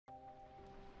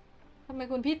ำไม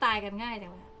คุณพี่ตายกันง่ายจั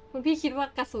งเลยคุณพี่คิดว่า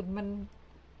กระสุนมัน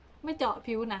ไม่เจาะ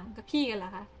ผิวหนังกับพี่กันเหรอ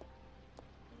คะ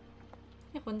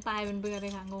ให้คนตายเป็นเบื่อเล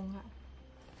ยค่ะงงค่ะ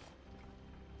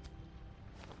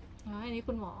อันนี้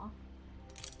คุณหมอ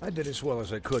I did as well as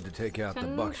I could to take out the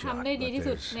buckshot, but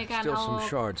there's still some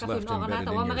shards left embedded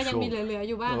in your shoulder.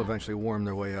 They'll eventually worm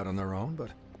their way out on their own, but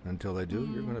until they do,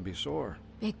 you're going to be sore.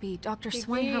 Bigby, Dr.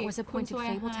 Swinehart was appointed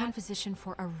Fabletown physician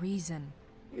for a reason.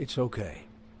 It's okay.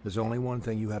 There's only one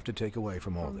thing you have to take away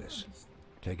from all this.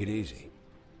 Take it easy.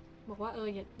 บอกว่า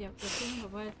อย่าเพิ่งแบ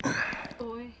บว่าโ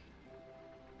อ้ย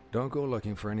Don't go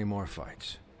looking for any more fights.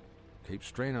 Keep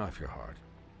strain off your heart.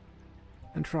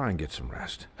 And try and get some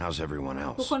rest. How's everyone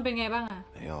else? ทุกคนเป็นไงบ้างอะ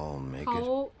They all make it. เขา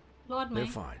รอดไหม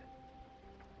They're fine.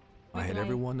 I had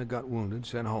everyone that got wounded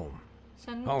sent home.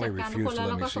 ฉัน Holly จัดการทุกคน refused to แล้ว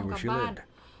let แล้ว me ก็ see ส่งก where ลับ she บ้าน lived,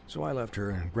 so I left her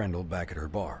and Grendel back at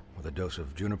her bar with a dose of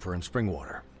juniper and spring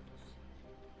water.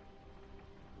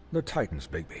 They're Titans,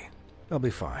 Bigby. They'll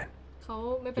be fine. เขา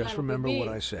ไม่เป็นไร Just remember what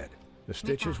I said. The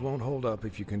stitches won't hold up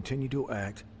if you continue to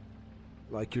act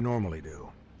like you normally do.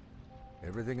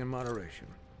 Everything in moderation.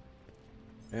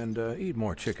 And eat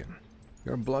more chicken.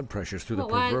 Your blood pressure's through the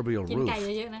proverbial roof.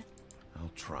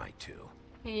 I'll try to.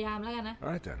 พยายามแล้วกันนะ All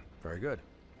right then. Very good.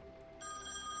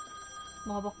 หม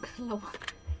อบอกเรา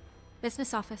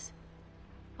Business office.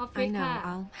 ออฟฟิศ I know. ค่ะ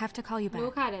I'll have to call you รู้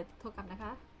back. ค่ะเดี๋ยวโทรกลับนะค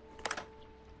ะ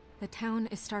The town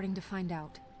is starting to find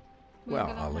out. Well,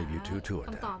 I'll leave you two to it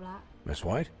คำตอบ then. ละ Miss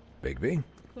White, Bigby.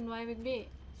 คุณไว้บิ๊กบี้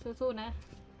สู้ๆนะ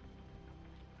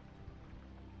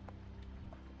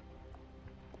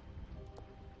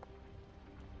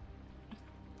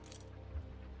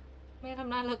ไม่ทำ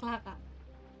หน้าเลิกลักอ่ะ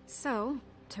So,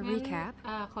 to recap.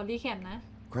 ขอรีแคปนะ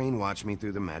Crane watched me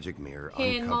through the magic mirror เค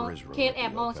นมอง uncover his room เคนแอ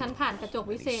บ at ม the อง open ฉันผ่านกระจก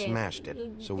วิ and เศ he ษ smashed it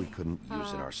so we couldn't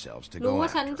use it ourselves to รู้ go ว่า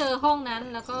ฉัน after เจอ him. ห้องนั้น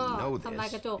แล้วก็ We know ทำลาย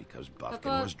กระจ this ก because แล้ว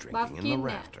ก็ Buffkin was บัฟ drinking กิ in น the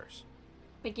เนี่ย rafters.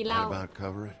 ไปกินเหล้า What about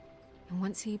cover it? And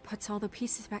once he puts all the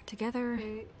pieces back together,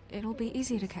 it'll be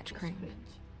easy to catch Crane.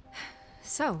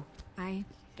 So, I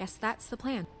guess that's the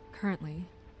plan, currently.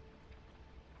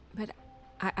 But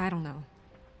I don't know.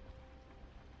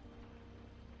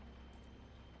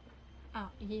 อ้าว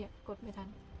เฮียกดไม่ทัน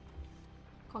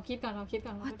ขอคิดก่อน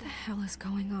What the hell is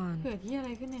going on? เกิดที่อะไร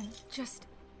ขึ้นเนี่ย Just,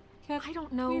 I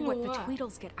don't know what the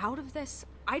Tweedles get out of this.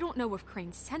 I don't know if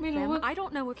Crane sent them. I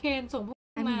don't know if เคนส่งพวก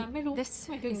มาไม่รู้ this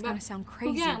หมายถึง is แบบ gonna sound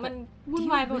ทุกอย่าง crazy, มัน but วุ่น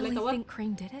do วาย you หมดเลย really แต่ว่า think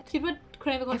Crane did it? คิดว่าเคร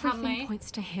นเป็นคนทำไหม Everything points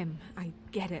to him. I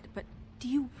get it, but do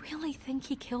you really think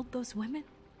he killed those women?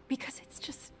 Because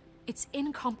it's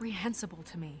incomprehensible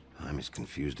to me. I'm as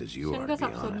confused as you ฉัน are, ก็ to สั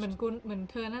บ be สนเหมือน honest. เหมือน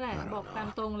เธอนั่นแหละบอกตาม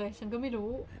ตรงเลยฉันก็ไม่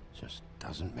รู้ It just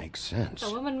doesn't make sense. แต่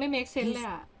ว่ามันไม่ make sense เลย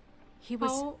อ่ะ He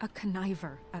was a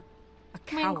conniver, a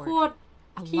แม่งโค coward, ต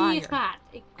ร a ขี้ liar, ขลาด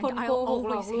ไอ้คน and โก I'll หก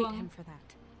หลอก always ลวง hate him for that.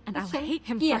 And ฉั I'll hate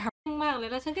him เกลีย for ด her. มากเลย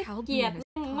แล้วฉันก็ Held me เกลียด in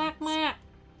his มากมาก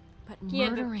But เกลียด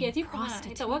แบบเกลียด murdering ที่ผ่าน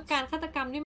แต่ว่าการ prostitutes. ฆาตกรรม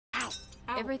นี่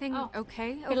Everything okay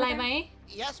เป็น over ไรไหม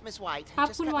there? Yes, Miss White. ครับ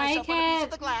Just คุณ cut ไว้ myself แค่ on a piece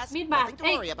of the glass. มีดบาด Nothing to เ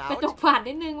อ้ย worry กระ about. จกบาด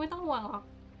นิดนึงไม่ต้องห่วงหรอก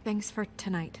Thanks for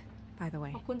tonight, by the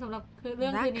way. ขอบคุณสำหรับเรื่อ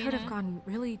งคืน That นี้ could นะ have gone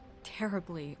really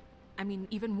terribly. I mean,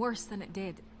 even worse than it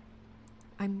did.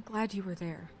 I'm glad you were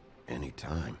there.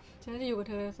 Anytime. ฉันจะอยู่กับ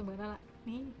เธอเสมอนั่นแหละ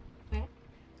นี่แหละ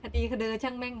คดีคดีช่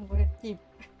างแม่งจีบ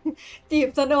จีบ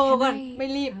สโนก่อน Can ไม่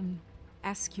รีบ I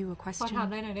ask you a ขอถาม question? อ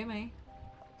ะไรหน่อยได้ไหม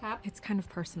ครับ It's kind of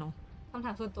personal. คำถ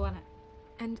ามส่วนตัวน่ะ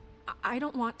And I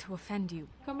don't want to offend you,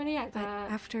 ก็ไม่ได้อยากจะ but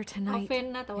after เอา tonight, เฟน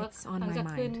นะแต่ว่า it's หลั on ง my จาก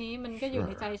คืน mind. นี้มันก็อยู่ใ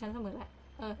นใจฉันเสมอแหละ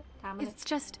ถามมาเลย It's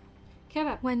just แค่แ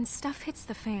บบ when stuff hits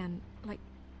the fan,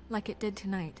 like it did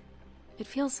tonight, it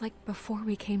feels like before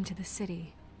we came to the city.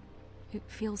 It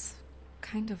feels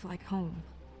kind of like home.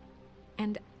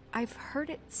 And I've heard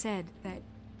it said that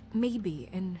maybe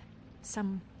in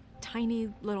some tiny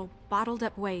little bottled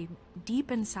up way deep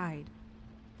inside,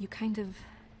 you kind of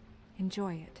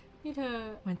enjoy it นี่เธอ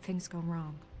when things go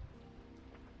wrong.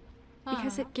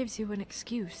 Because it gives you an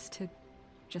excuse to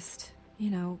just,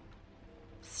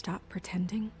 stop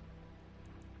pretending.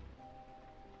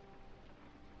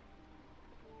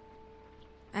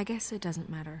 I guess it doesn't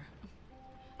matter.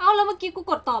 เอ้าแล้วเมื่อกี้กู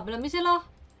กดตอบไปแล้วไม่ใช่เหรอ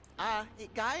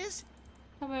Guys,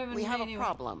 ทำไมมัน we ไม่ have a นี่วะ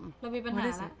problem. เรามีปัญหา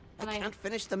ละอะไร I can't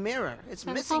finish the mirror. It's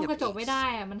ฉันซ่อม missing ก a ระจกไม่ piece. ได้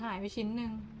อะมันหายไปชิ้นหนึ่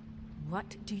ง What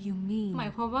do you mean? หมา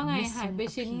ยความว่าไงหาย missing ไป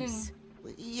a ชิ้นหนึ่ง piece?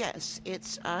 Yes,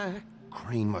 it's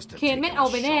Crane must have เคนไม่ taken เอา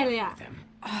a ไปแน่ shot เลยอะ with him.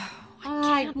 อะไร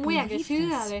กูไม่อยากจะเชื่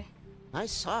อเลย I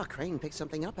saw Crane pick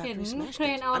something up เห็น after he เค smashed ร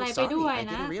น it. เอาอะไร I'm ไปด้ว sorry. ย I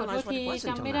นะ didn't ขอโทษ realize what ที it was จำ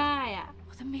until ไม่ now. ได้อะ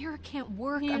Well, the mirror can't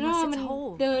work ฮีโร่ unless มัน it's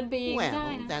whole. เดินไปเองไม่ได้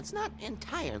Well, นะ that's not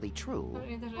entirely true.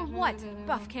 Or what,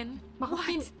 Buffkin?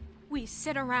 Buffkin. What? We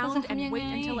sit around and wait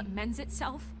Buffkin. until it mends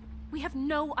itself? We have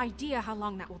no idea how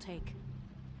long that will take.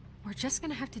 We're just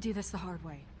gonna have to do this the hard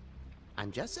way.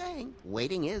 I'm just saying,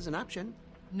 waiting is an option.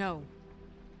 No.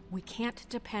 We can't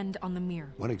depend on the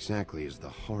mirror. What exactly is the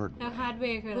hard แล้ว way? hard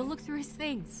way คือ We'll look through his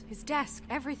things, his desk,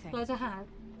 everything. เราจะหา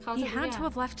เขา He สักอ had ย่าง to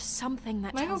have left something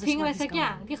that ไม่ต้อง tells us ทิ้งอะไร where สั he's กอย่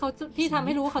าง going. ที่ทำใ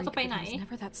ห้รู้ว่าเขา He's จะไปไหน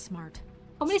never that smart.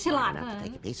 เขาไม่ได้ฉลาด Smart ขนาด enough to นั้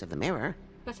น take a piece of the mirror.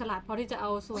 ก็ฉลาดพอที่จะเอา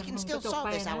ส่วน We ข can องก still ระจก solve ไป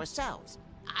this นะ ourselves.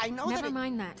 I know that. Never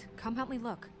mind that. Come help me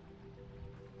look.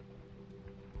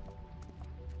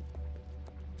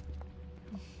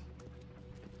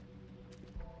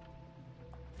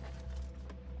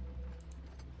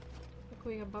 คุ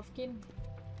ยกับบัฟกิน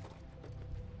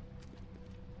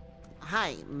Hi,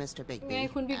 Mr. Bigby. ไง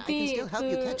คุณบิ๊ก I บี้ can still คื help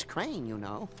อ you catch Crane, you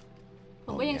know. ผ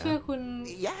มก็ยังช่วยคุณ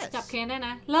Yes. จับเคนได้น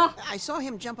ะเหรอ I saw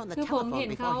him jump on the คือผมเห็น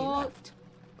telephone เขา before he left.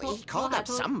 He called up โ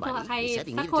ทร somebody. หาใคร He said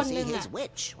he สัก needed ค to นห see นึ่ง his อะ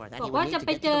witch, or that บอ he ก would ว่า need จะ to ไ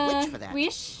ป get เจ to อ the witch for that.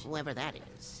 wish Whoever that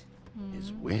is. His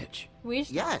witch? wish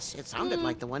Yes, it sounded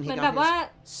like the one he เหมือน got แบบว่า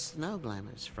his snow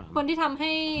glamours from. คนที่ทำใ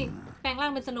ห้แปลงร่า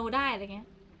งเป็นสโนว์ได้อะไรเงี้ย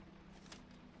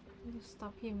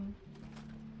stop him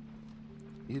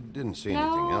You didn't see แล้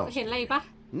ว anything else. เห็นอะไรอีกปะ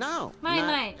No, Mai, not,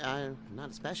 Mai. Not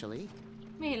especially.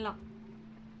 ไม่เห็นหรอก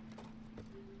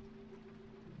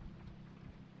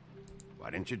Why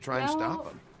didn't you try แล้ and ว stop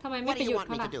him? ทำไมไม่ What ไป do ห you ยุด want เ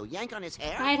ขา me ล่ะ to do? Yank on his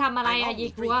hair? ให้ทำอะไร I'm อะ only หยิ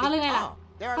ก 3 หัวเขาหรือไง feet ล่ะ tall.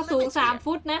 There are เขาสูง limits 3 here.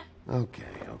 ฟุตนะ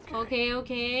Okay, โอ okay. เคโอ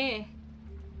เค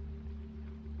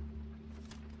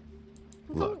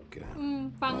Look,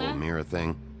 ฟัง the นะ whole mirror thing,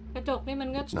 กระจกนี่มัน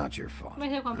ก็ it's not your fault. ไม่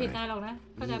ใช่ความผิด right? นายหรอกนะ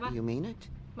เข้าใจปะ You mean it?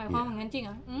 หมายความอย่างนั้นจริงเห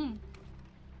รอ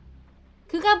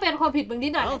คือก็เป็นความผิดมึงนิ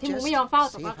ดหน่อย I'll ที่มึง just ไม่ยอมเฝ้า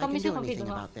แต่ see ว่า if ก็ I ไม่ can ใช่ do ความผิดมึง anything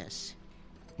หรอก about this.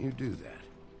 You do that.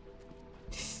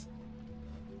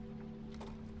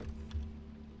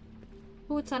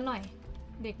 พูดซะหน่อย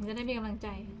เด็กมันจะได้มีกำลังใจ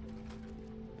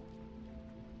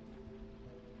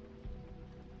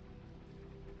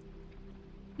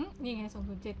นี่ไง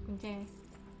207กุญแจ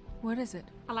What is it?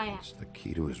 อะไรอ่ะ It's the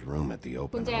key to his room at the กุญ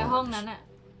open แจห้อง arms. นั้นอ่ะ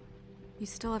You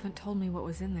still haven't told me what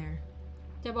was in there.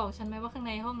 จะบอกฉันไหมว่าข้างใ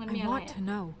นห้องนั้นมี I อะไร want to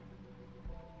know.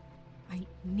 I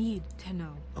need to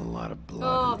know. A lot of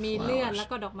ก็ blood มี and เลือด flowers. แล้ว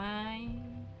ก็ดอกไม้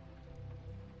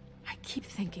I keep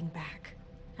thinking back.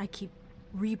 I keep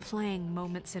replaying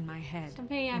moments in my head. ฉัน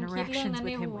พยายามคิดเรื่อง Interactions นั้นใ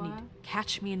น with him หัว when he'd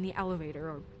catch me in the elevator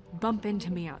or bump into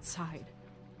me outside.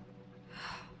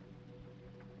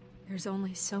 There's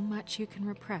only so much you can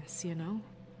repress, you know?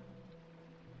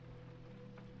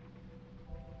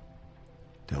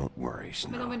 Don't worry,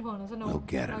 ไม่ต้อง Snow. เป็นห่วงนะสโน We'll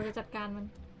get เรา him. จะจัดการมัน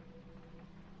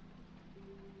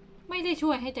ไม่ได้ช่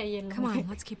วยให้ใจเย็นเลย Come on,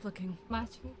 let's keep looking. มา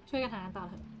ช่วยกันหาต่อ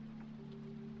เถอะ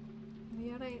มี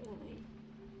อะไรเอ่ย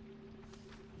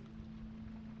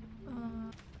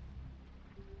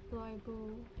รอยบู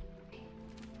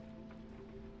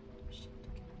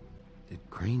Did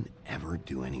Crane ever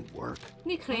do any work?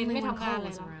 นี่เครน Only ไม่ when ทำงาน Cole เล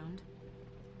ย was เหรอ around.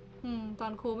 ตอ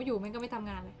นครูไม่อยู่มันก็ไม่ทำ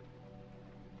งานเลย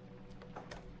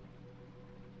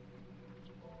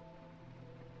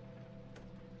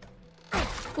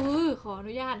ขออ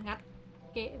นุญาตงัด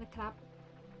เกะนะครับ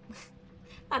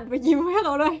อันไปยิ้มให้เร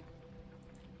าเลย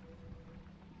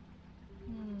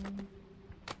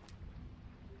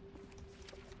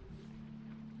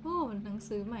โอ้หนัง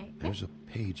สือใหม่ There's a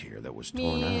page here that was มี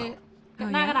torn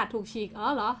out. หน้ากระดาษถูกฉีกอ๋อ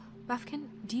เหรอ Buffkin,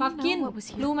 do บั you ฟกิน know what was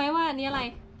รู้ here? ไหมว่าอันนี้อะไร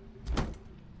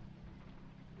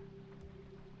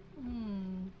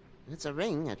It's a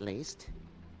ring, at least.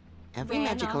 Every Well,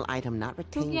 magical no. item not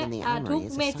ทุก retained อย่าง in the ทุก armory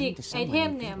is เมจิก assigned to ไอ someone เทม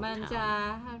in เนี่ยมันจะ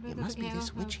Fabletown. It must be this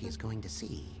witch he is going to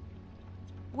see.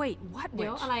 Wait, what เดี๋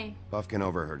ยว witch? อะไร Buffkin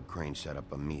overheard Crane set up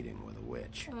a meeting with a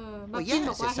witch. บัฟ Well, กิน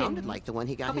บอก yes, ว่า it เห็น sounded like the one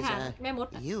he got เขาไป his หาแม่มด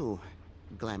อะ you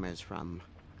glamours from.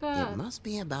 ก็ It must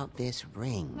be about this น่า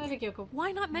ring. จะเกี่ยวกับ Why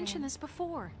not mention this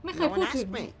before? ไม่เคย No one พูดถึง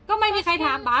asked me. ก็ไม่มีใครถ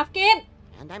ามบัฟกิน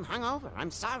And I'm hungover.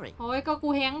 I'm sorry. โอ้ยก็กู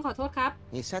แฮงขอโทษครับ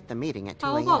He set the meeting at 2 เข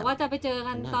าบอกว่า a.m. จะไปเจอ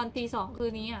กันตอนตี 2คื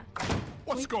นนี้อ่ะ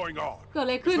What's going on? เกิดอะ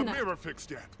ไร Is ขึ้น the อ่ะ mirror fixed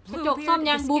yet? กระจกซ่อม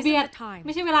ยัง Bluebeard, บู this เบียด isn't the time. ไ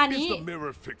ม่ใช่เวลานี้ Is the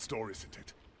mirror fixed or isn't it?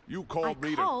 You I called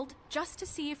me to... called just to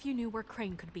see if you knew where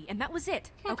Crane could be, and that was it.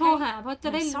 แค่โทร Okay? หาเพราะจะ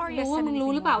ได้ I'm sorry I รู้ว่า said มึงรู้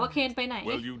ห anything รือเปล่า wrong. ว่าเคนไปไหน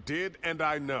Well, you did, and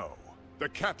I know. The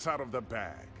cat's out of the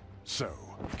bag. So,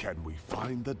 can we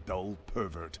find the dull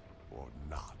pervert or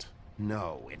not? No,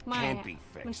 it ไม่ can't อะ be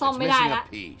มัน fixed. ซ่อม It's ไม่ได้ missing ละ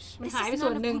a piece. มัน This หายไป is ส่ว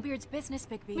น none of หนึ่ง Bluebeard's business,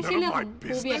 Bigby. ไม่ใช่ None เรื่อ of งข my อง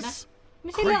บูเบียดนะ business. ไ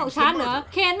ม่ใช่เรื่องของ Crane's ฉัน the เหรอ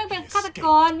murderer. เคนแม่งเป็นฆาตก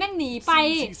ร แม่งหนีไป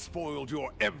Seems he spoiled your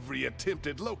every attempt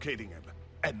at locating him.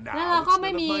 And แล้ว now เรา it's ก็ none ไ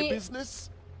ม่ of มี my business?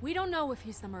 We don't know if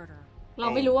he's the murderer. เรา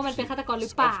ไม่รู้ว่ามันเป็นฆาตกรหรื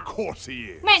อเปล่า Of course he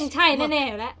is. แม่งใช่แน่ๆ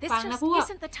อยู่แล้ว This ฟังนะ just พวก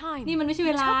isn't the time. นี่มันไม่ใช่เ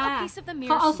ว He ลา took a piece of the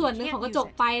เขา mirror, เอา so ส่วน we หนึ่งของ can't กระจ use ก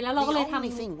it. ไปแล้วเราก็เลย The ท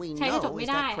only thing we ำใช้กระจก know ไม่ is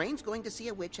ได้ that Crane's going to see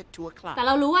a witch at 2 o'clock. แต่เ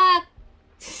รารู้ว่า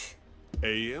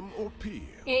AM or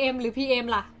PM? AM หรือ PM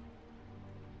ล่ะ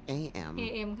A.M.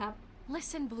 AM ครับ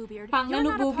Listen, Bluebeard, ฟังนะ you're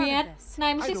ลูก not บู a เบีย part ด of this. นา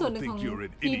ยไม่ I ใช่ส่วนห don't นึ่งของ think you're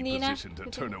in ทีม any นี้นะ position to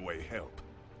turn away help.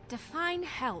 Define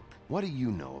help. What do you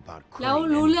know about แล้ว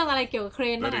Crane? รู้เรื่องอะไรเกี่ยวกับเคร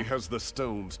นบ้าง That he อะ has the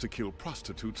stones to kill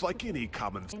prostitutes like any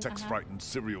common sex-frightened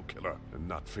serial killer and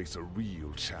not face a real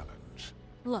challenge.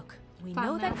 Look, we ฟัง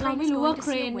know นะ that เรา Crane ไม่ is รู้ว่า going to เค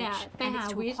ร see น a เนี่ย witch, ไป and หา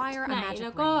it's to วิช acquire a ไหน magic แ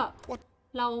ล้วก็ ring. What?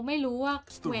 เราไม่รู้ว่า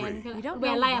the แหวน ring? คือ We don't แหว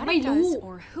น know อะไรอะ what ไม่ it รู้ does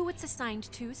or who it's assigned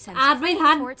to since อ่านไม่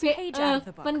ทัน Crane tore its page out of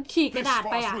the มัน book. ฉีกกระ This ดาษ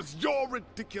ไป farce อ่ะ was your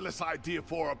ridiculous idea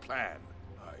for a plan.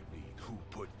 I mean, who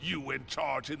put you in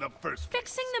charge in the first place?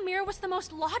 Fixing the mirror was the most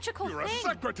logical You're a thing.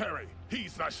 secretary.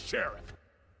 He's the sheriff.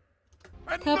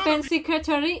 And เธอ none เป็น of you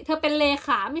secretary เธอเป็นเลข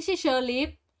าไม่ใช่เชอร์ลีฟ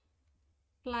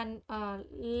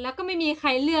แล้วก็ไม่มีใคร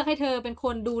เลือกให้เธอเป็นค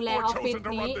นดูแลอ were อฟฟิศ chosen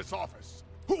to นี้ run this office.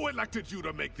 Who elected you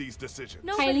to make these decisions?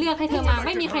 No. ใครเลือกให้เธอ Who มาไ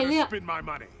ม่ elected มีใคร her เลื to อก spend my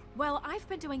money? Well, I've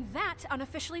been doing that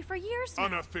unofficially for years now.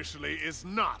 Unofficially is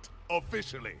not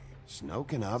officially. Snow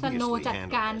can สโน obviously จัด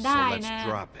handle การ this, ได้ so let's นะ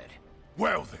drop it.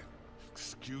 Well then,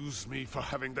 excuse me for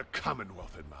having the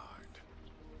Commonwealth in mind.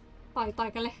 ต่อย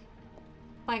กันเลย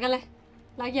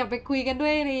เราอย่าไปคุยกันด้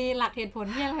วยหลักเหตุผล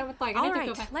ที่อะไรมันต่อยกัน All ได้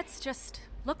จ right, บไป let's just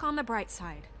look on the bright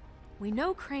side. We know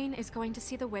Crane is going to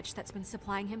see the witch that's been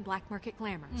supplying him black market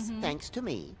glamours. Thanks to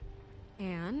me.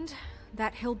 And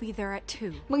that he'll be there at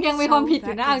 2. มึงยังมีความผิดอ So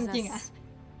ยู่ that นะเอาจ gives ริงๆอะ us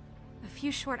a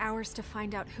few short hours to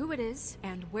find out who it is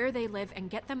and where they live and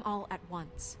get them all at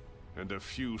once. And a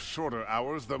few shorter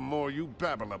hours, the more you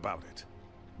babble about it.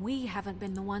 We haven't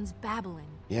been the ones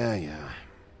babbling. Yeah.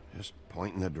 Just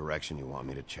point in the direction you want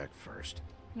me to check first.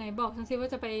 ไหนบอกฉันสิว่า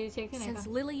จะไปเช็คที่ไหน Since ก่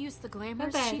อน Lily used the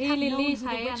glamours, But she'd he have known Lily who the ใ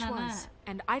ช้ witch อันนั้นน่ะ was.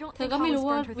 And I don't เธอ think ก็ไม่ Hollis รู้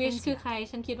ว่า burned her วิช things คือ yet. ใคร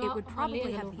ฉันคิดว่า It would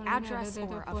probably have the address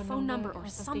or a phone number or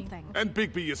something. And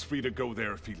Bigby is free to go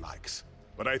there if he likes.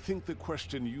 But I think the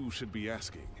question you should be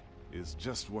asking is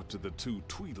just what do the two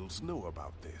Tweedles know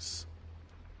about this?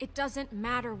 It doesn't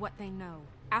matter what they know.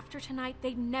 After tonight,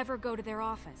 they'd never go to their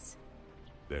office.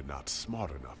 They're not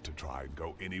smart enough to try and go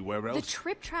anywhere The else.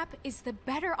 trip trap is the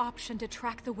better option to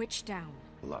track the witch down.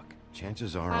 Look,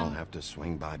 chances are I'll have to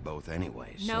swing by both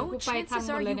anyway, so... No, Goodbye, chances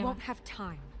Tam are you Bolena. won't have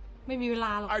time. ไม่มีเวล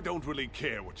าหรอก I don't really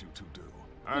care what you two do.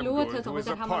 ไม่ I'm รู้ว่า going เธอสอง to คน his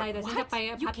จะทำอะไรแต่ apartment. ฉันจะไป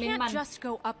อ You พาร์ตเมนต์ can't มัน just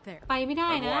go up there. ไปไม่ได้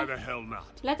But นะ why the hell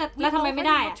not? แล้วทำไมไม่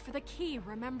ได้ already อะ looked for the key,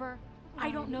 remember? I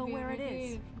don't know where it is.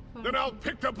 Then I'll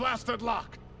pick the blasted lock.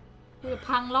 คือ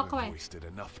พังล็อกเข้าไป I've wasted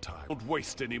enough time. Don't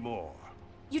waste any more.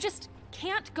 You just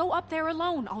can't go up there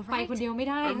alone, all ไป right? คนเดียวไม่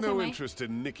ได้ I've ใช่ no ไหม interest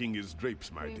in nicking his drapes,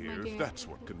 my Wait, my dear, if dear. that's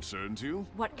what concerns you.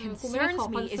 What concern. concerns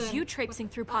me is you traipsing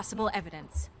through possible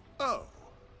evidence. Oh,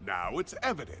 now it's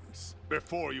evidence.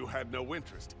 Before you had no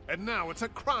interest, and now it's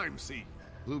a crime scene.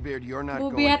 Bluebeard, you're not บู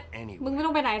going เบียดมึง anywhere. ไม่ต้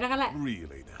องไปไหนแล้วกันแหละ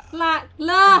Really now? ละเ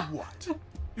ลิก What?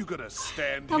 You gonna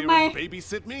stand Thằng here mày- and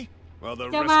babysit me? While the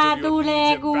Chà rest mà of đù your lè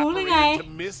needs gú nữa evaporate này. into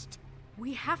mist?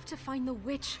 We have to find the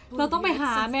witch, เราต้องไป Bluebeard, ห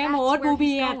า since แม่ that's มด where บู he's เ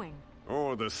บียด Or going. Oh,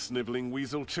 the sniveling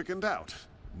weasel chickened out.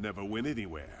 Never went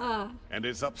anywhere. And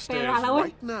is upstairs Pero alam mo-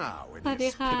 right now in สวัสดี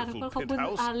his ค่ะ pitiful ขอบคุณ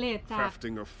penthouse, อาเลดจาก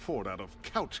crafting a fort out of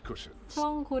couch cushions. ช่อ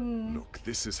งคุณ Look,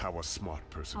 this is how a smart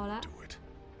personเอาละ would do it.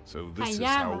 So ไก่ this is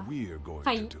ย่าง how เหรอ we're going ไ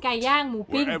ก่ to do ไก่ it. ย่างหมู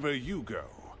ปิ้ง Wherever you go,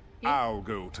 I'll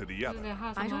go to the เดี๋ยว other. ค่ะ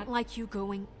ส I มาร์ท don't like you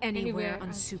going anywhere Anywhere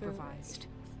unsupervised.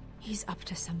 He's up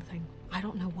to something. I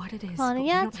don't know what it is, ขอ but อนุ we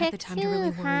ญาต don't เช็ค have the time ชื่ to อ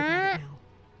really worry ค่ะ about it now.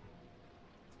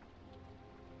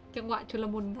 จังหวะชุล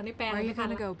มุนตอนนี้แปล Where อะไร are ไม่ you ทัน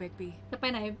gonna ละ go, Bigby? จะไป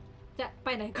ไห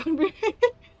นก่อนพี่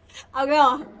เอาเลยเหร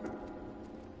อ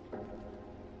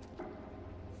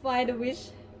Find the witch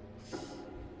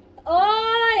โอ้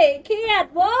ยเครียด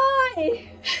โว้ย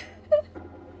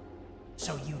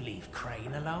So you leave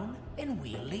Crane alone, and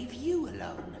we'll leave you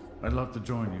alone. I'd love to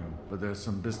join you, but there's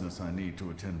some business I need to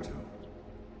attend to.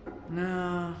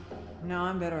 No,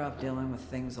 I'm better off dealing with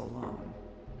things alone.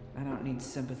 I don't need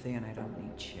sympathy and I don't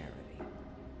need charity.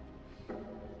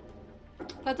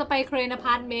 เราจะไปเครนอพ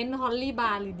าร์ตเมนต์ฮอลลี่บ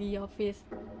าร์หรือดีออฟฟิศ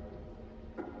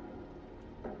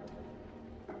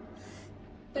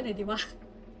ไปไหนดีวะ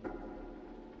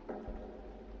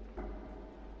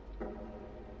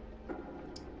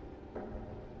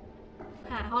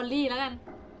หาฮอลลี่แล้วกัน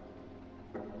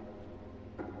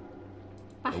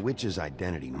The witch's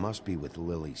identity must be with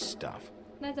Lily's stuff.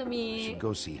 น่าจะมี Should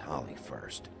go see Holly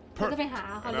first. เราจะไปหา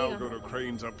ฮอล And ลี่ I'll ก่ go อน to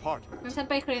Crane's apartment. งั้นฉัน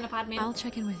ไปเครนอพาร์ตเมนต์ I'll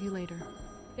check in with you later.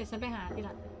 เดี๋ยวฉันไปหาทีห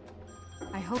ลัง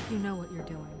I hope you know what you're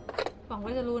doing. หวังว่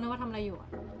าจะรู้นะว่าทำอะไรอยู่อะ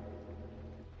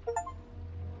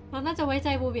เราน่าจะไว้ใจ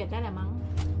บูเบียดได้แหละมั้ง